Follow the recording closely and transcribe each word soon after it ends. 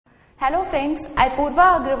Hello friends, I Purva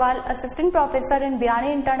Agarwal, Assistant Professor in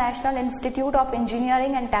Biani International Institute of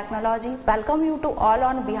Engineering and Technology. Welcome you to all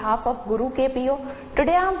on behalf of Guru KPO.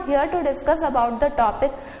 Today I am here to discuss about the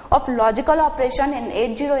topic of logical operation in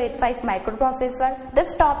 8085 microprocessor.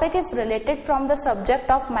 This topic is related from the subject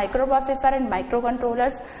of microprocessor and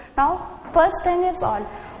microcontrollers. Now first thing is all,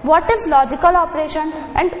 what is logical operation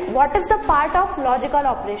and what is the part of logical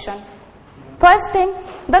operation? First thing,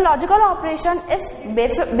 the logical operation is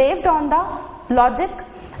based on the logic,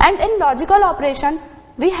 and in logical operation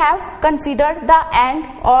we have considered the AND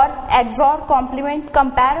or XOR, complement,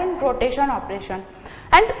 compare and rotation operation.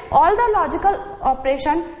 And all the logical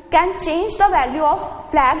operation can change the value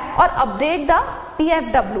of flag or update the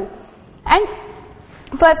PSW. And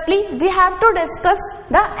firstly we have to discuss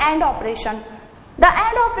the AND operation. The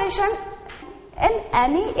AND operation in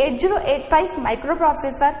any 8085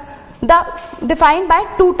 microprocessor defined by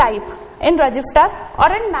two types, in register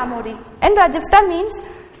or in memory. In register means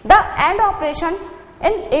the AND operation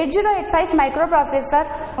in 8085 microprocessor,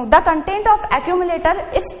 the content of accumulator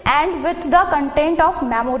is AND with the content of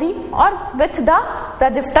memory or with the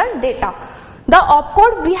register data. The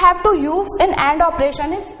opcode we have to use in AND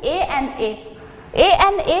operation is A and A. A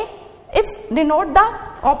and A is denote the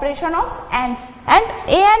operation of AND, and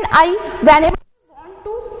A and I whenever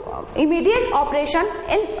immediate operation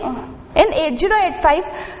in 8085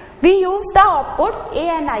 we use the opcode A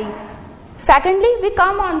and I. Secondly, we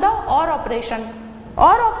come on the OR operation.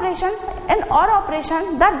 OR operation, in OR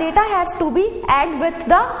operation the data has to be added with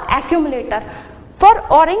the accumulator. For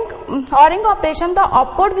ORing operation the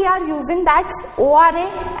opcode we are using, that's ORA,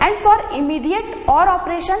 and for immediate OR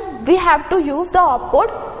operation we have to use the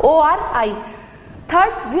opcode ORI.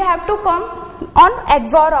 Third, we have to come on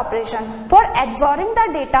XOR operation. For XORing the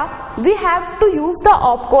data we have to use the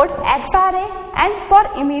opcode XRA, and for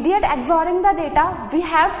immediate XORing the data we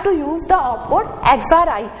have to use the opcode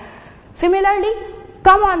XRI. Similarly,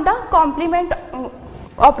 come on the complement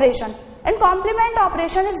operation. And complement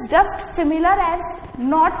operation is just similar as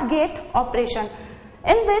NOT gate operation,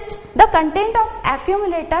 in which the content of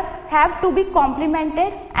accumulator have to be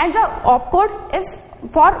complemented, and the opcode is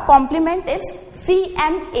for complement is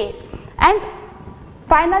CMA. And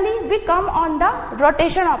finally we come on the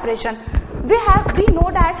rotation operation. We know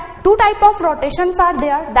that two type of rotations are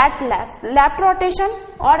there, that left rotation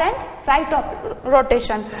or and right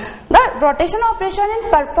rotation. The rotation operation is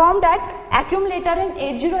performed at accumulator in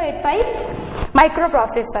 8085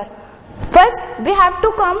 microprocessor. First we have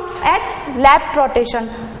to come at left rotation.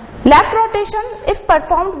 Left rotation is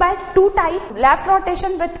performed by two types, left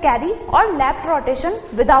rotation with carry or left rotation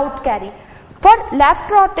without carry. For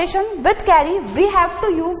left rotation with carry we have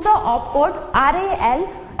to use the opcode RAL,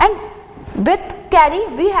 and with carry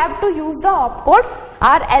we have to use the opcode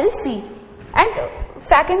RLC. And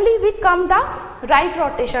secondly we come the right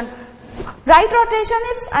rotation. Right rotation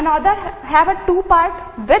is another, have a two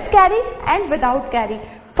part, with carry and without carry.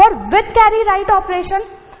 For with carry right operation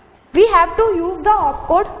we have to use the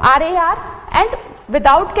opcode RAR, and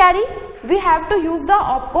without carry we have to use the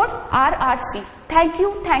opcode RRC. Thank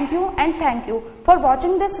you and thank you for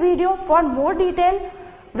watching this video. For more detail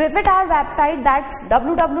visit our website, that's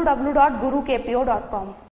www.gurukpo.com.